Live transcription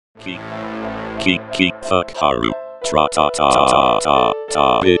Fuck Haru. Tra ta ta ta ta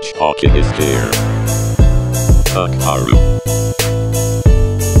ta. Bitch Hawking is here. Fuck Haru.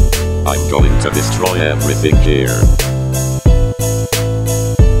 I'm going to destroy everything here.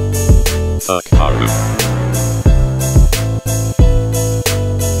 Fuck Haru.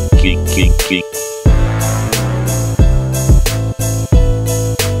 Geek.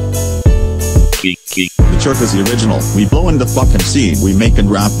 The CHERKASY original, we blowin' the fucking scene, we making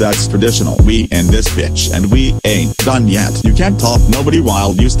rap that's traditional, we in this bitch, and we ain't done yet. You can't talk nobody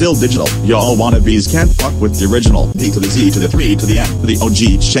while you still digital, y'all wannabes can't fuck with the original, D to the Z to the 3 to the N, the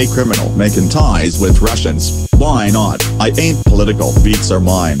OG Che criminal, making ties with Russians, why not? I ain't political, beats are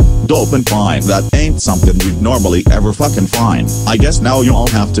mine, dope and fine, that ain't something you'd normally ever fucking find. I guess now y'all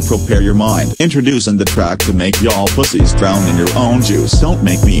have to prepare your mind, introducing the track to make y'all pussies drown in your own juice. Don't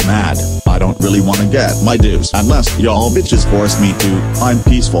make me mad, I don't really wanna get my dues unless y'all bitches force me to. I'm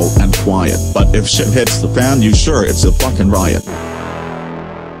peaceful and quiet, but if shit hits the fan, you sure it's a fucking riot.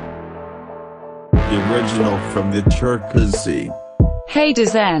 The original from the CHERKASY. Hey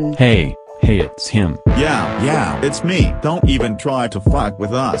DZ3N. Hey, it's him. Yeah, it's me. Don't even try to fuck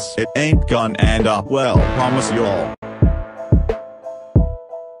with us. It ain't gonna end up well, promise y'all.